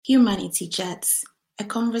Humanity Chats, a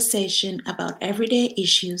conversation about everyday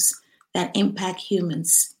issues that impact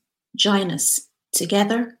humans. Join us.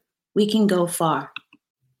 Together, we can go far.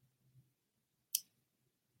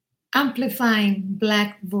 Amplifying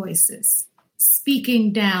Black voices,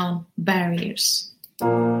 speaking down barriers.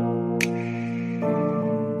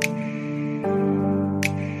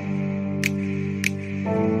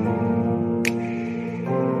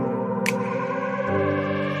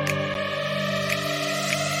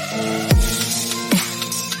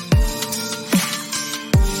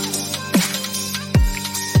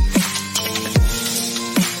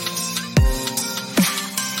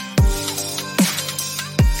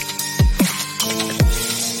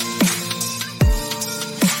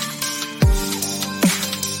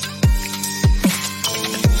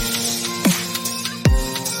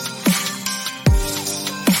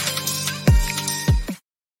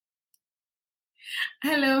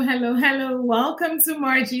 Hello. Welcome to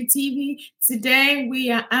Margie TV. Today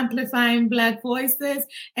we are amplifying Black voices,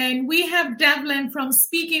 and we have Devlin from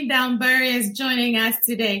Speaking Down Barriers joining us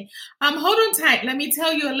today. Hold on tight. Let me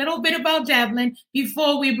tell you a little bit about Devlin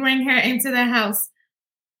before we bring her into the house.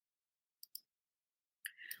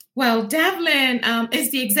 Well, Devlin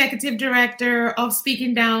is the executive director of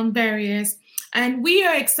Speaking Down Barriers, and we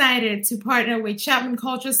are excited to partner with Chapman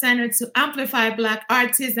Cultural Center to amplify Black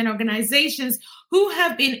artists and organizations who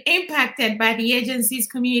have been impacted by the agency's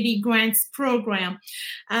community grants program.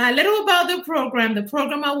 A little about the program. The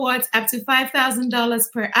program awards up to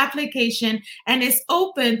 $5,000 per application and is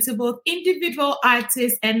open to both individual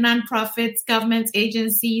artists and nonprofits, government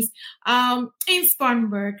agencies in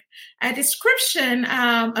Spartanburg. A description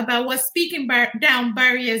about what Speaking Down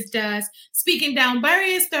Barriers does. Speaking Down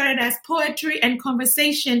Barriers started as poetry and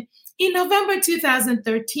conversation. In November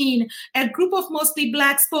 2013, a group of mostly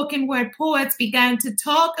Black spoken word poets began to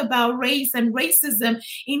talk about race and racism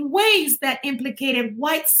in ways that implicated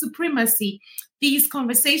white supremacy. These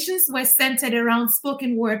conversations were centered around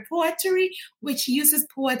spoken word poetry, which uses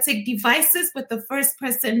poetic devices with the first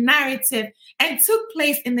person narrative, and took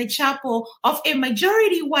place in the chapel of a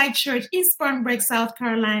majority white church in Spartanburg, South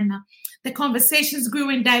Carolina. The conversations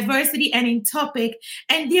grew in diversity and in topic,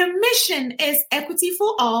 and their mission is equity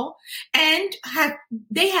for all, and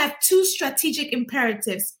they have two strategic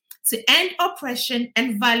imperatives: to end oppression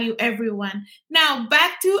and value everyone. Now,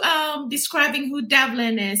 back to describing who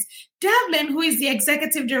Devlin is. Devlin, who is the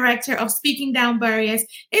executive director of Speaking Down Barriers,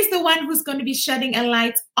 is the one who's going to be shedding a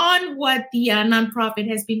light on what the nonprofit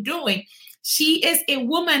has been doing. She is a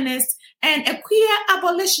womanist and a queer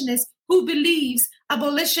abolitionist who believes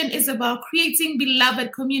abolition is about creating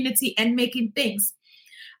beloved community and making things.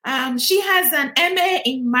 She has an MA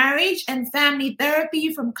in marriage and family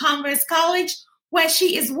therapy from Converse College, where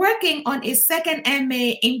she is working on a second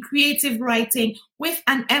MA in creative writing with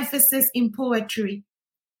an emphasis in poetry.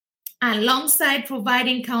 Alongside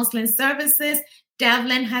providing counseling services,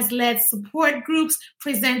 Devlin has led support groups,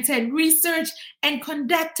 presented research, and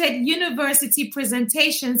conducted university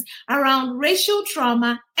presentations around racial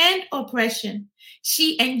trauma and oppression.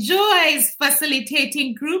 She enjoys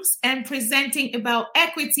facilitating groups and presenting about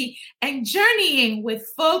equity and journeying with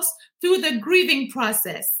folks through the grieving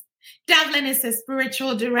process. Devlin is a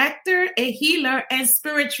spiritual director, a healer, and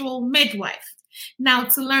spiritual midwife. Now,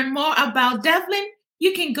 to learn more about Devlin,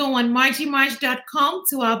 you can go on margiemarch.com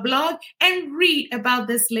to our blog and read about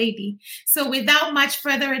this lady. So without much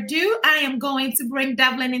further ado, I am going to bring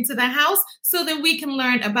Devlin into the house so that we can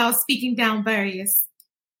learn about Speaking Down Barriers.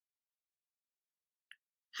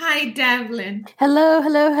 Hi, Devlin. Hello.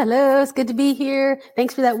 It's good to be here.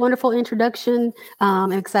 Thanks for that wonderful introduction.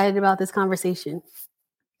 I'm excited about this conversation.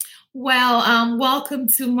 Well, welcome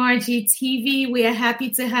to Margie TV. We are happy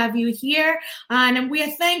to have you here. And we are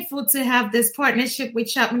thankful to have this partnership with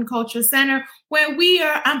Chapman Cultural Center, where we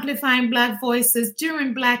are amplifying Black voices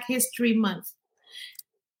during Black History Month.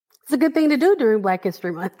 It's a good thing to do during Black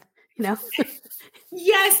History Month, you know.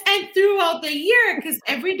 Yes, and throughout the year, because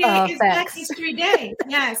every day is Black History Day.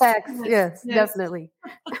 Yes. Facts. Yes, definitely.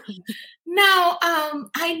 Now,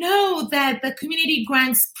 I know that the community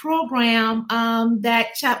grants program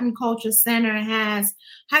that Chapman Culture Center has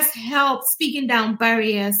helped Speaking Down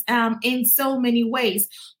Barriers in so many ways.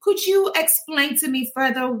 Could you explain to me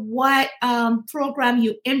further what program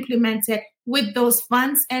you implemented with those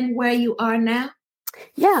funds and where you are now?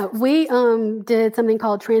 Yeah, we did something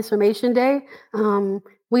called Transformation Day.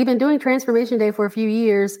 We've been doing Transformation Day for a few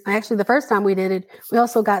years. Actually, the first time we did it, we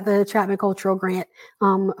also got the Chapman Cultural Grant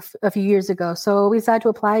a few years ago. So we decided to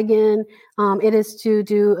apply again. It is to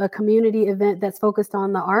do a community event that's focused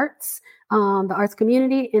on the arts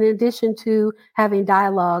community, in addition to having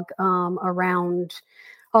dialogue around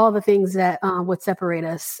all the things that would separate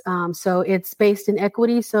us. So it's based in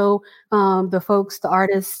equity. So the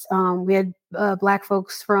artists, we had Black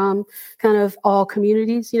folks from kind of all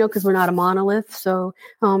communities, because we're not a monolith. So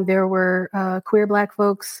there were queer Black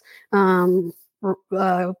folks,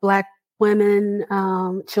 Black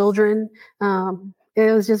women, children.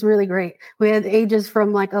 It was just really great. We had ages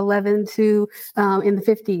from like 11 to in the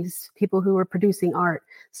 50s, people who were producing art.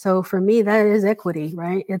 So for me, that is equity,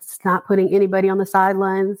 right? It's not putting anybody on the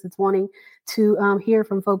sidelines. It's wanting to hear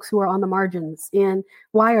from folks who are on the margins and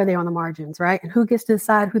why are they on the margins, right? And who gets to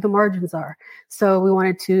decide who the margins are. So we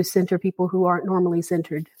wanted to center people who aren't normally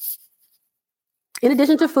centered. In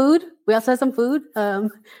addition to food, we also had some food.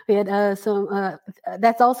 We had some,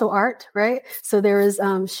 that's also art, right? So there is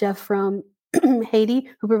chef from Haiti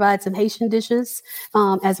who provides some Haitian dishes,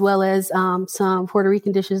 as well as some Puerto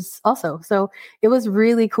Rican dishes also. So it was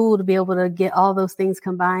really cool to be able to get all those things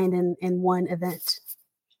combined in one event.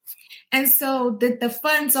 And so did the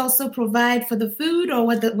funds also provide for the food, or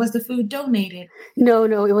was the food donated? No,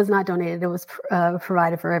 it was not donated. It was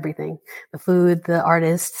provided for everything. The food, the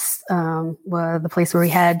artists, the place where we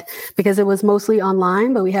had, because it was mostly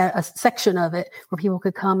online, but we had a section of it where people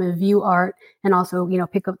could come and view art and also,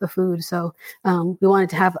 pick up the food. So we wanted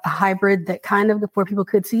to have a hybrid that kind of where people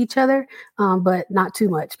could see each other, but not too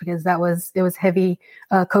much, because it was heavy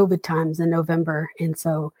COVID times in November. And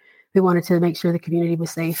so we wanted to make sure the community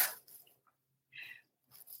was safe.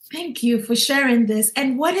 Thank you for sharing this.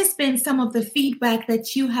 And what has been some of the feedback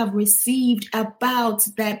that you have received about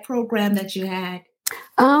that program that you had?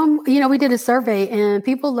 We did a survey and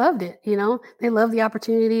people loved it. They loved the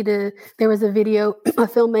opportunity there was a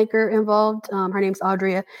filmmaker involved. Her name's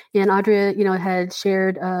Audria, and Audria, had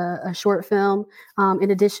shared a short film.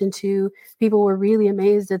 In addition to, people were really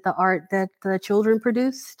amazed at the art that the children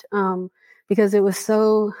produced. Because it was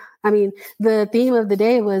the theme of the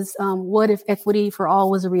day was, what if equity for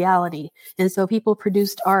all was a reality? And so people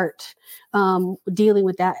produced art dealing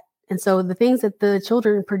with that. And so the things that the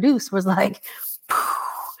children produced was like,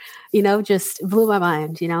 just blew my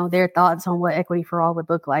mind, their thoughts on what equity for all would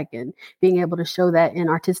look like, and being able to show that in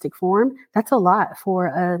artistic form. That's a lot for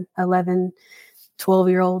a 11,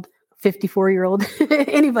 12-year-old. 54-year-old,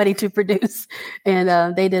 anybody to produce.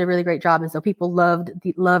 And they did a really great job. And so people loved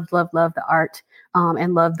the art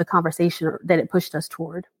and loved the conversation that it pushed us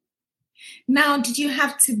toward. Now, did you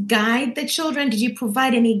have to guide the children? Did you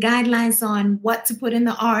provide any guidelines on what to put in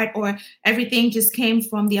the art, or everything just came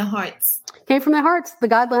from their hearts? Came from their hearts. The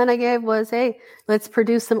guideline I gave was, hey, let's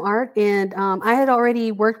produce some art. And I had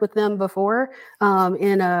already worked with them before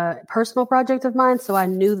in a personal project of mine. So I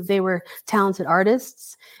knew that they were talented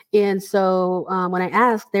artists. And so when I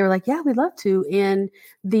asked, they were like, yeah, we'd love to. And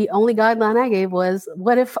the only guideline I gave was,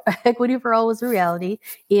 what if equity for all was a reality?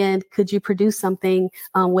 And could you produce something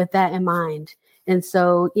with that in mind? And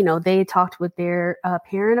so, they talked with their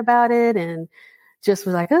parent about it and just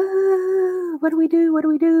was like, what do we do? What do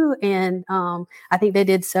we do? And I think they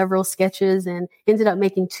did several sketches and ended up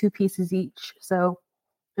making 2 pieces each. So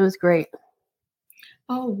it was great.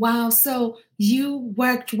 Oh, wow. So you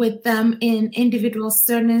worked with them in individual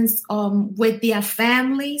settings with their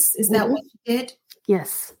families. Is that what you did?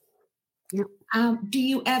 Yes. Yep. Do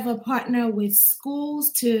you ever partner with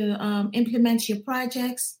schools to implement your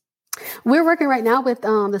projects? We're working right now with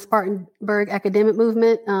the Spartanburg Academic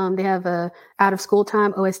Movement. They have a out of school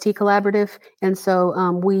time OST collaborative. And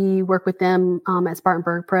so we work with them at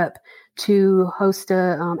Spartanburg Prep to host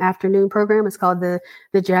a afternoon program. It's called the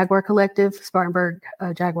Jaguar Collective, Spartanburg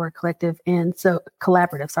Jaguar Collective, and so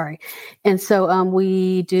collaborative, sorry. And so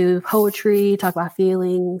we do poetry, talk about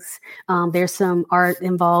feelings. There's some art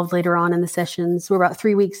involved later on in the sessions. We're about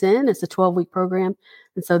 3 weeks in. It's a 12-week program.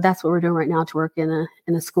 And so that's what we're doing right now, to work in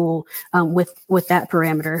a school with that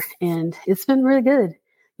parameter. And it's been really good.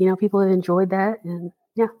 People have enjoyed that. And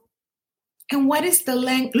yeah. And what is the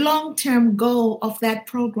long-term goal of that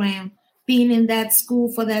program? Being in that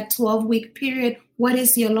school for that 12-week period, what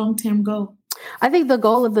is your long-term goal? I think the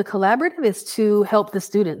goal of the collaborative is to help the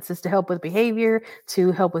students, is to help with behavior,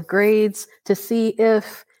 to help with grades, to see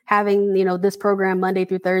if having, this program Monday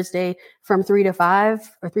through Thursday from 3 to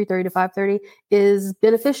 5 or 3:30 to 5:30 is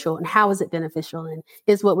beneficial, and how is it beneficial, and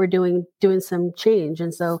is what we're doing some change.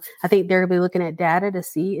 And so I think they're going to be looking at data to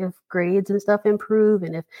see if grades and stuff improve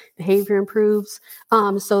and if behavior improves,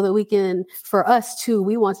 so that we can, for us too,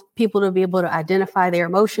 we want people to be able to identify their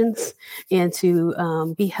emotions and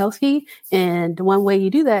to be healthy. And one way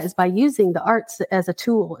you do that is by using the arts as a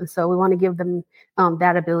tool. And so we want to give them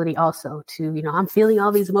that ability also to, I'm feeling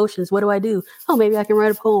all these emotions. What do I do? Oh, maybe I can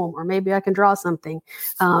write a poem, or maybe I can draw something.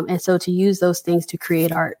 And so to use those things to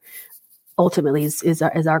create art ultimately is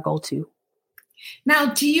our goal too.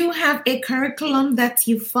 Now, do you have a curriculum that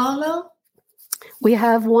you follow? We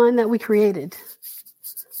have one that we created.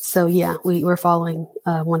 So yeah, we're following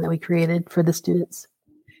one that we created for the students.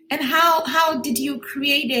 And how did you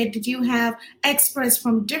create it? Did you have experts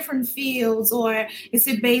from different fields, or is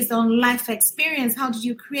it based on life experience? How did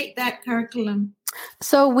you create that curriculum?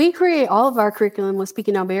 So we create all of our curriculum with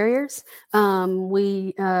Speaking Down Barriers.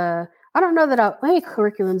 I don't know that maybe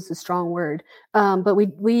curriculum is a strong word, but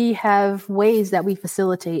we have ways that we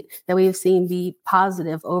facilitate that we have seen be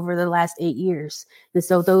positive over the last 8 years. And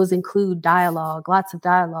so those include dialogue, lots of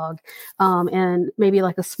dialogue, and maybe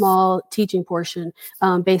like a small teaching portion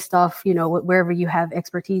based off, wherever you have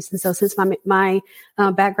expertise. And so since my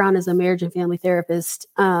background as a marriage and family therapist,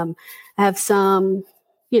 I have some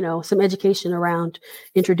education around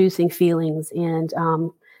introducing feelings, and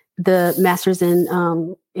the master's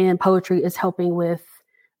in poetry is helping with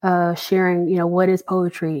sharing, what is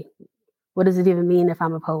poetry? What does it even mean if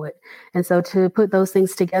I'm a poet? And so to put those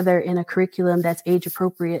things together in a curriculum that's age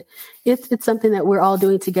appropriate, it's something that we're all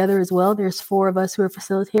doing together as well. There's 4 of us who are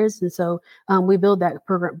facilitators. And so we build that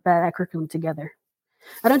program, that curriculum together.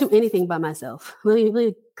 I don't do anything by myself.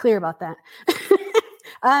 Really clear about that.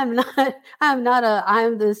 I'm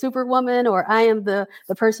the superwoman, or I am the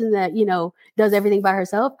person that, does everything by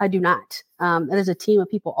herself. I do not. There's a team of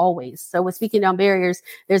people always. So with Speaking Down Barriers,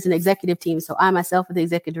 there's an executive team. So I myself am the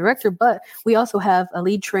executive director, but we also have a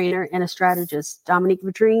lead trainer and a strategist, Dr. Dominique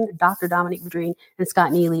Vadrine, and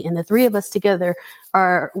Scott Neely. And the 3 of us together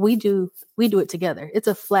we do it together. It's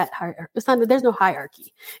a flat hierarchy. There's no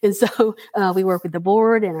hierarchy. And so we work with the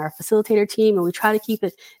board and our facilitator team, and we try to keep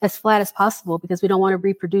it as flat as possible because we don't want to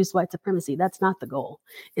reproduce white supremacy. That's not the goal.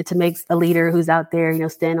 It's to make a leader who's out there,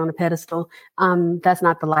 stand on a pedestal. That's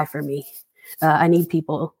not the life for me. I need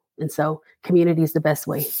people. And so community is the best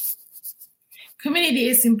way. Community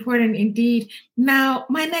is important indeed. Now,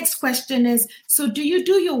 my next question is, so do you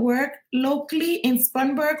do your work locally in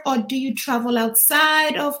Spartanburg, or do you travel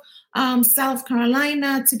outside of South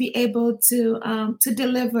Carolina to be able to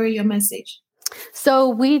deliver your message? So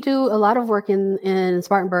we do a lot of work in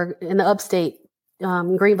Spartanburg, in the upstate,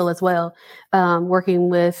 Greenville as well, working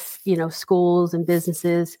with, schools and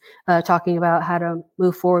businesses, talking about how to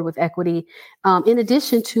move forward with equity. In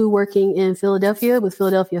addition to working in Philadelphia with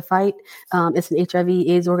Philadelphia Fight, it's an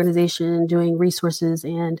HIV/AIDS organization doing resources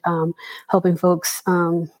and helping folks,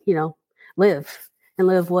 live and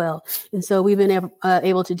live well. And so we've been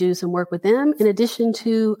able to do some work with them, in addition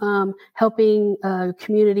to helping a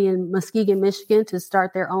community in Muskegon, Michigan, to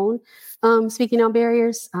start their own Speaking Down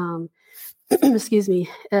Barriers. Excuse me.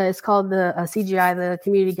 It's called the CGI, the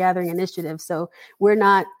Community Gathering Initiative. So we're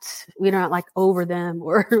not like over them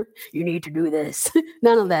or you need to do this.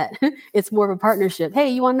 None of that. It's more of a partnership. Hey,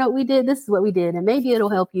 you want to know what we did? This is what we did, and maybe it'll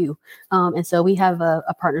help you. And so we have a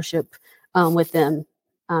partnership with them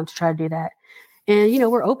to try to do that. And,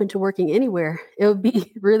 we're open to working anywhere. It would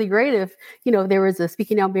be really great if, there was a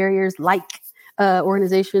Speaking Down Barriers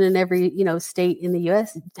organization in every, state in the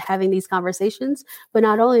U.S. having these conversations, but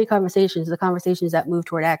not only the conversations that move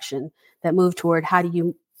toward action, that move toward how do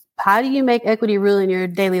you make equity real in your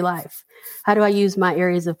daily life? How do I use my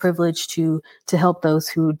areas of privilege to help those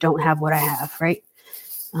who don't have what I have, right?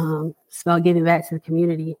 It's about giving back to the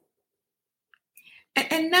community.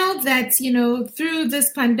 And now that, through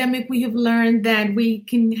this pandemic, we have learned that we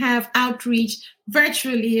can have outreach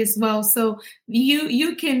virtually as well. So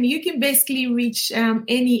you can basically reach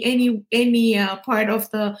any part of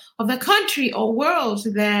the country or world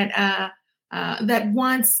that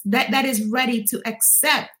wants that is ready to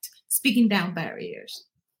accept Speaking Down Barriers.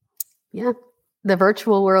 Yeah. The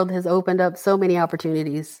virtual world has opened up so many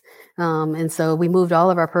opportunities. And so we moved all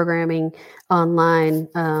of our programming online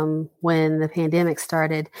when the pandemic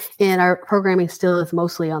started, and our programming still is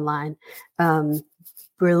mostly online.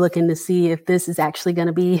 We're looking to see if this is actually going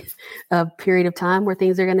to be a period of time where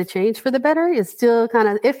things are going to change for the better. It's still kind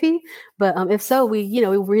of iffy, but if so, we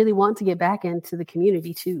really want to get back into the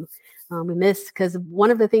community too. We miss, because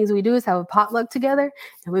one of the things we do is have a potluck together,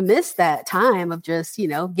 and we miss that time of just,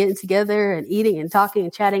 getting together and eating and talking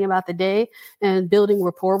and chatting about the day and building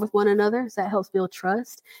rapport with one another. So that helps build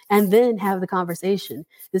trust and then have the conversation.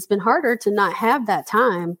 It's been harder to not have that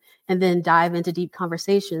time and then dive into deep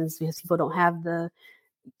conversations because people don't have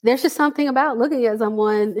there's just something about looking at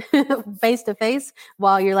someone face to face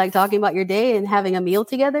while you're like talking about your day and having a meal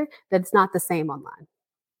together that's not the same online.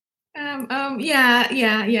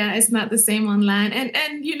 Yeah. It's not the same online. And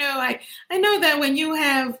I know that when you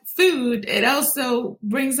have food, it also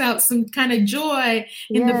brings out some kind of joy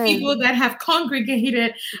in the people that have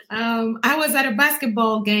congregated. I was at a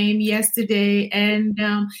basketball game yesterday, and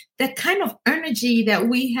the kind of energy that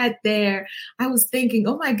we had there, I was thinking,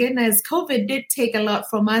 oh my goodness, COVID did take a lot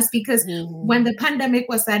from us, because when the pandemic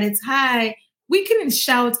was at its high, we couldn't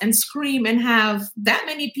shout and scream and have that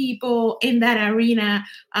many people in that arena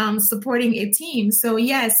supporting a team. So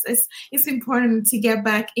yes, it's important to get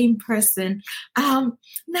back in person.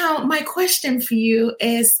 Now, my question for you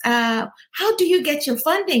is, how do you get your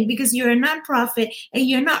funding? Because you're a nonprofit and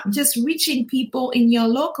you're not just reaching people in your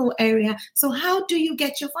local area. So how do you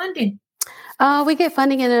get your funding? We get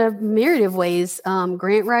funding in a myriad of ways.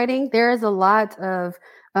 Grant writing. There is a lot of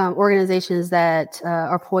organizations that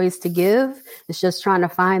are poised to give. It's just trying to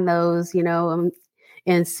find those,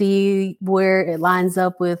 and see where it lines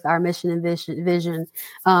up with our mission and vision.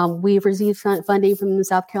 We've received funding from the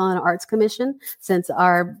South Carolina Arts Commission, since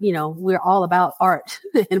we're all about art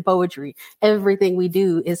and poetry. Everything we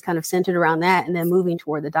do is kind of centered around that, and then moving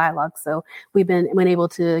toward the dialogue. So we've been able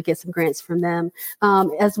to get some grants from them,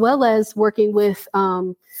 as well as working with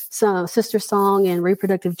some Sister Song and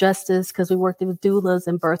reproductive justice, because we worked with doulas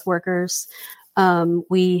and birth workers.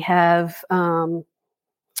 We have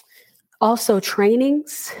also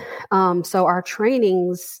trainings. So our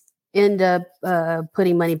trainings end up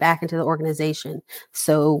putting money back into the organization.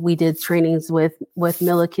 So we did trainings with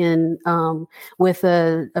Milliken, with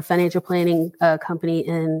a financial planning company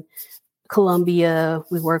in Columbia.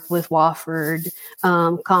 We work with Wofford,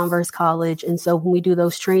 Converse College. And so when we do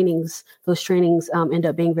those trainings end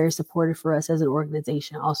up being very supportive for us as an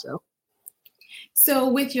organization also. So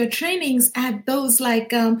with your trainings at those,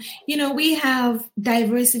 we have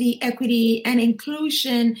diversity, equity, and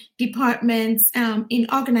inclusion departments in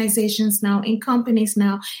organizations now, in companies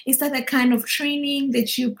now. Is that the kind of training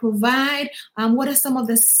that you provide? What are some of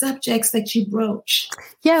the subjects that you broach?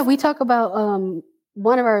 Yeah, we talk about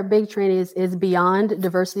one of our big trainings is beyond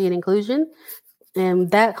diversity and inclusion.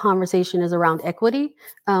 And that conversation is around equity,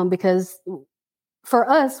 because for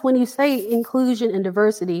us, when you say inclusion and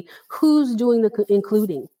diversity, who's doing the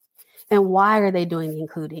including and why are they doing the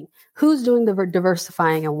including? Who's doing the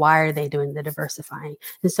diversifying and why are they doing the diversifying?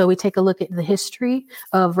 And so we take a look at the history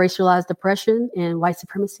of racialized oppression and white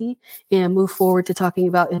supremacy and move forward to talking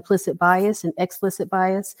about implicit bias and explicit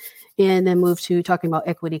bias, and then move to talking about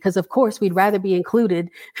equity. Because of course, we'd rather be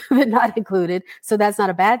included than not included. So that's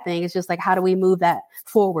not a bad thing. It's just like, how do we move that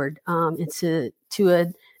forward into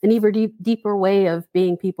an even deeper way of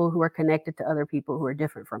being people who are connected to other people who are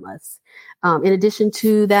different from us. In addition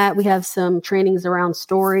to that, we have some trainings around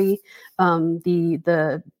story, the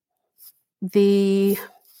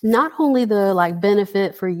not only the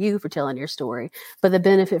benefit for you for telling your story, but the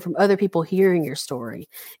benefit from other people hearing your story.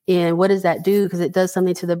 And what does that do? Because it does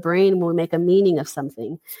something to the brain when we make a meaning of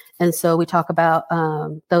something. And so we talk about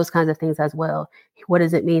those kinds of things as well. What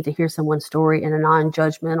does it mean to hear someone's story in a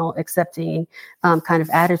non-judgmental, accepting kind of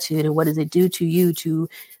attitude? And what does it do to you to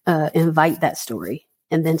invite that story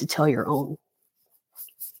and then to tell your own?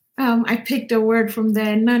 I picked a word from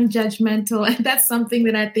there, non-judgmental. And that's something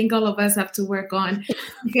that I think all of us have to work on,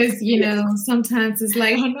 because, sometimes it's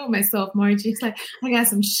like, I know myself, Margie. It's like, I got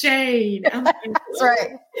some shade. That's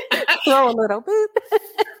right. Throw a little bit.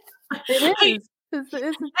 It is.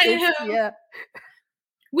 Yeah.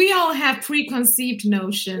 We all have preconceived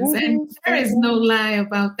notions, and there is no lie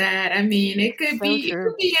about that. I mean, it could be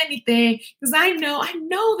anything, because I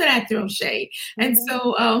know that I throw shade. And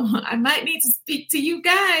so I might need to speak to you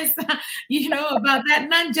guys, about that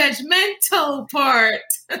non-judgmental part.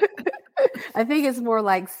 I think it's more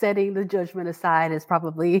like setting the judgment aside is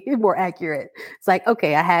probably more accurate. It's like,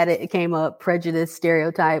 okay, I had it. It came up, prejudice,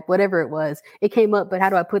 stereotype, whatever it was. It came up, but how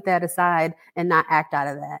do I put that aside and not act out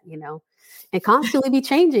of that, and constantly be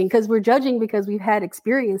changing, because we're judging because we've had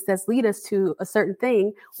experience that's lead us to a certain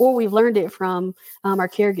thing, or we've learned it from our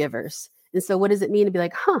caregivers. And so what does it mean to be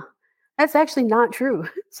like, that's actually not true.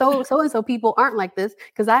 So people aren't like this,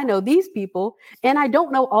 because I know these people and I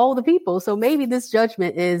don't know all the people. So maybe this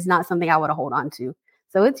judgment is not something I want to hold on to.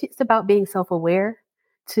 So it's about being self-aware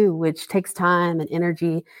too, which takes time and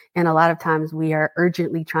energy. And a lot of times we are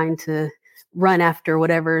urgently trying to run after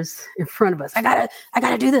whatever's in front of us. I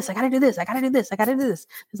gotta do this. I gotta do this. I gotta do this. I gotta do this.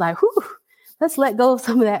 It's like, let's let go of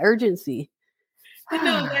some of that urgency. I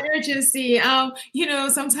know that urgency.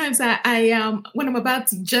 Sometimes I when I'm about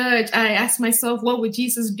to judge, I ask myself, what would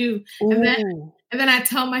Jesus do? And then I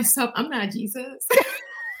tell myself, I'm not Jesus.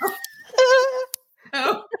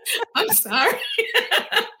 Oh, I'm sorry.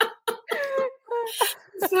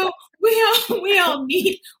 So we all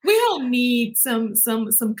need some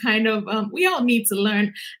kind of we all need to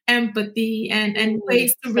learn empathy and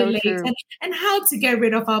ways to relate and how to get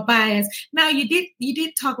rid of our bias. Now you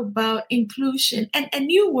did talk about inclusion and a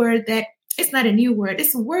new word that it's not a new word.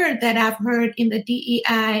 It's a word that I've heard in the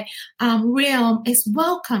DEI realm is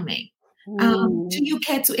welcoming. Do you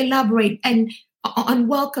care to elaborate and on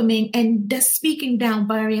welcoming and does speaking down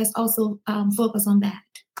barriers also focus on that?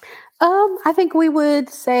 I think we would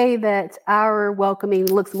say that our welcoming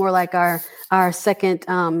looks more like our second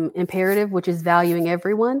imperative, which is valuing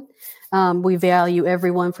everyone. We value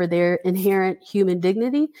everyone for their inherent human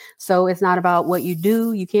dignity. So it's not about what you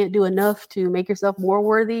do. You can't do enough to make yourself more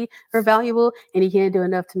worthy or valuable, and you can't do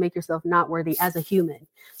enough to make yourself not worthy as a human.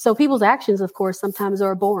 So people's actions, of course, sometimes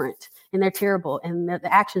are abhorrent and they're terrible and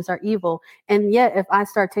the actions are evil. And yet, if I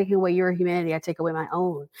start taking away your humanity, I take away my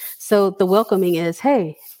own. So the welcoming is,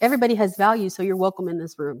 hey, everybody has value, so you're welcome in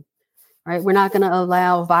this room. Right? We're not going to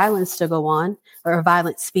allow violence to go on or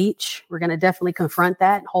violent speech. We're going to definitely confront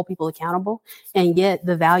that and hold people accountable. And yet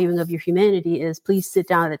the valuing of your humanity is please sit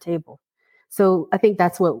down at the table. So I think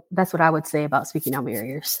that's what I would say about speaking down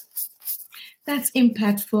barriers. That's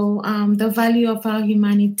impactful. The value of our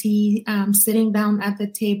humanity, sitting down at the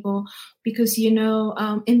table, because in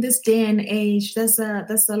this day and age, there's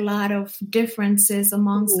a lot of differences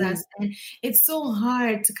amongst us, and it's so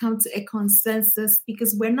hard to come to a consensus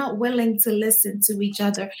because we're not willing to listen to each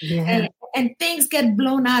other, and things get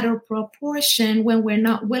blown out of proportion when we're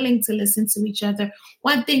not willing to listen to each other.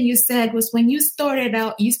 One thing you said was when you started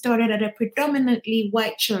out, you started at a predominantly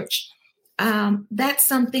white church. That's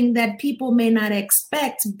something that people may not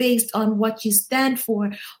expect based on what you stand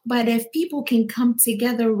for. But if people can come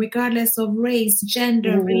together regardless of race,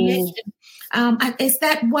 gender, religion, is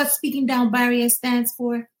that what Speaking Down Barriers stands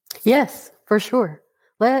for? Yes, for sure.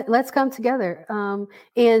 Let's come together.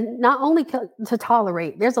 And not only to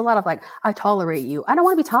tolerate, there's a lot of I tolerate you. I don't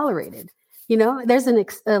want to be tolerated. There's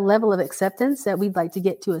a level of acceptance that we'd like to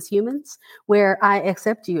get to as humans where I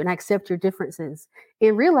accept you and I accept your differences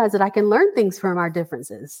and realize that I can learn things from our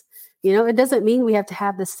differences. It doesn't mean we have to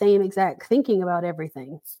have the same exact thinking about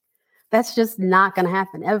everything. That's just not going to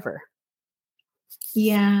happen ever.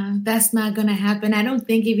 Yeah, that's not going to happen. I don't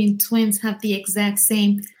think even twins have the exact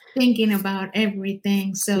same thinking about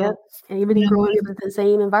everything. So, and even growing up in the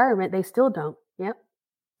same environment, they still don't. Yep.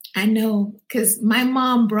 I know, because my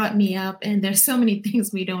mom brought me up and there's so many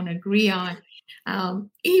things we don't agree on.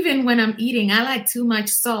 Even when I'm eating, I like too much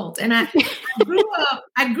salt. And I grew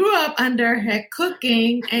up under her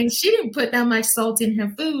cooking and she didn't put that much salt in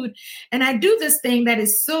her food. And I do this thing that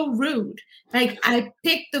is so rude. I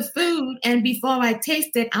pick the food and before I taste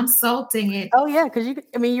it, I'm salting it. Oh yeah, because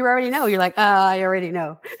you already know. You're like, I already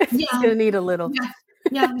know. Yeah. It's gonna need a little.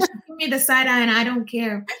 Yeah, she give me the side eye and I don't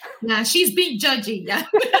care. Yeah, she's being judgy. Yeah.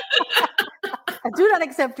 I do not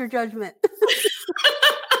accept your judgment.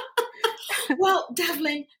 Well,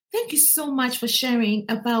 Devlin, thank you so much for sharing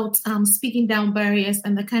about Speaking Down Barriers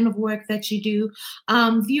and the kind of work that you do.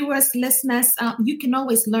 Viewers, listeners, you can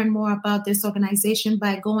always learn more about this organization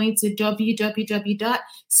by going to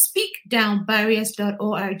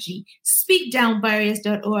www.speakdownbarriers.org,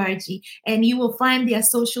 speakdownbarriers.org, and you will find their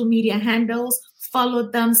social media handles. Follow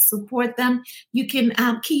them, support them. You can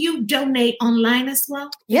you donate online as well?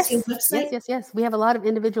 Yes. We have a lot of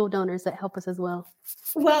individual donors that help us as well.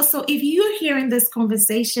 Well, so if you're hearing this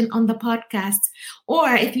conversation on the podcast,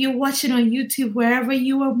 or if you're watching on YouTube, wherever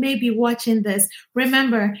you are maybe watching this,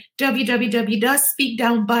 remember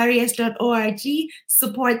www.speakdownbarriers.org.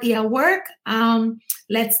 Support their work.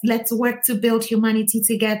 Let's work to build humanity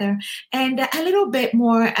together. And a little bit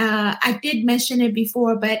more, I did mention it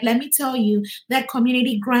before, but let me tell you that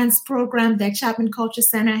community grants program that Chapman Culture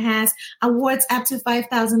Center has awards up to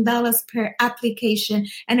 $5,000 per application,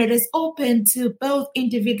 and it is open to both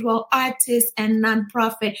individual artists and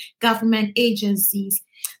nonprofit government agencies.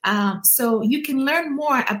 So you can learn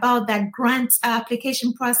more about that grant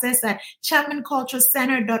application process at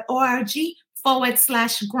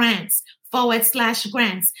chapmanculturecenter.org/grants.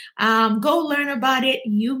 Go learn about it.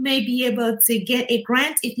 You may be able to get a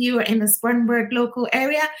grant if you are in the Spartanburg local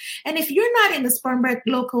area. And if you're not in the Spartanburg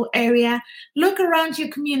local area, look around your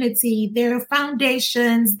community. There are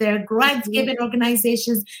foundations, there are grant-giving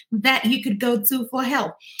organizations that you could go to for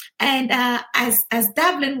help. And as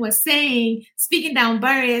Devlin was saying, Speaking Down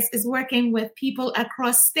Barriers is working with people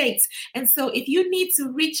across states. And so if you need to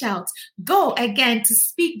reach out, go again to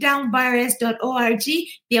speakdownbarriers.org.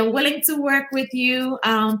 They are willing to work with you.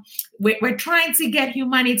 We're trying to get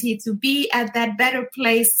humanity to be at that better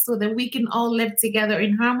place so that we can all live together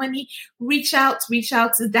in harmony. Reach out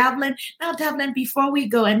to Devlin. Now, Devlin, before we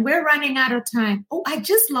go, and we're running out of time. Oh, I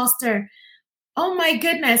just lost her. Oh, my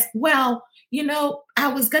goodness. Well, I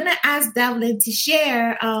was going to ask Devlin to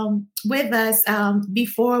share with us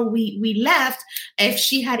before we left if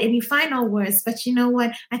she had any final words. But you know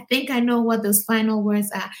what? I think I know what those final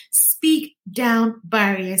words are. Speak down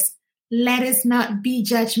barriers. Let us not be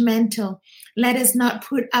judgmental. Let us not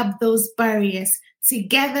put up those barriers.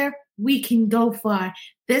 Together, we can go far.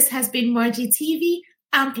 This has been Margie TV,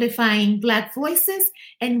 amplifying Black voices,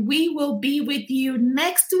 and we will be with you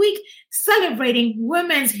next week celebrating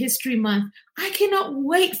Women's History Month. I cannot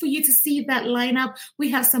wait for you to see that lineup.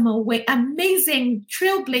 We have some amazing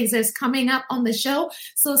trailblazers coming up on the show,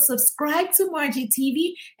 so subscribe to Margie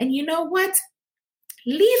TV, and you know what?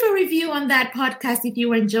 Leave a review on that podcast if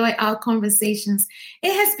you enjoy our conversations.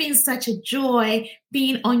 It has been such a joy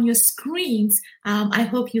being on your screens. I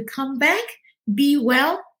hope you come back, be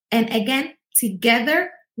well, and again,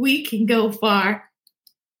 together, we can go far.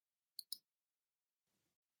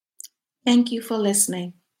 Thank you for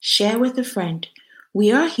listening. Share with a friend.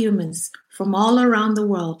 We are humans from all around the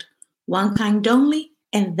world. One kind only,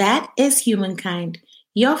 and that is humankind.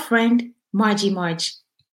 Your friend, Margie Marge.